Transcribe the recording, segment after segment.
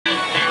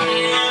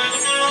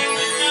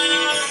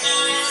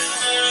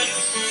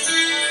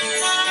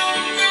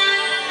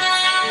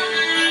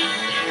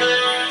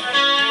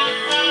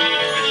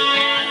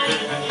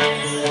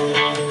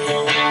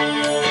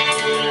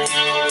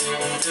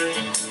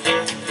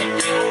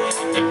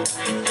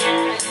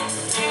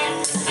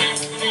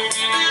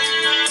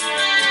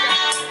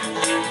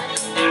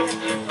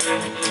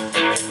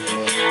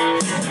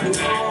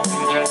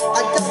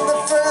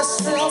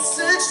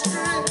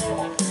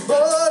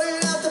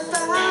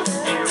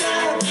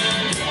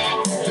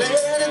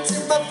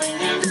my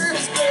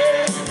fingers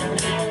bled.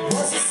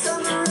 Was the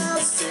summer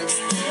of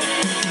 16.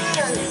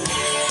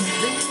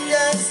 Me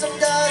and some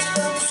guys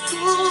from the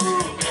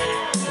school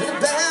in a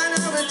band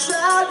and we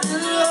tried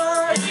real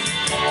hard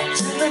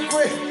to make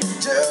way.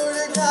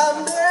 Judy got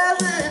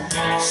married.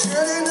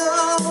 Should've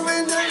known we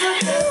never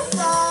get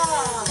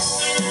far.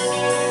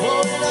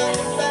 Holding on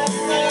the back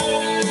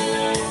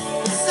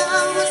road. The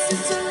summer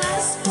seemed to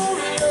last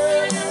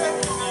forever.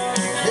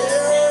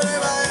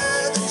 If I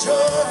had the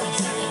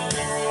choice,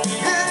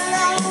 and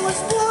I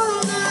was born.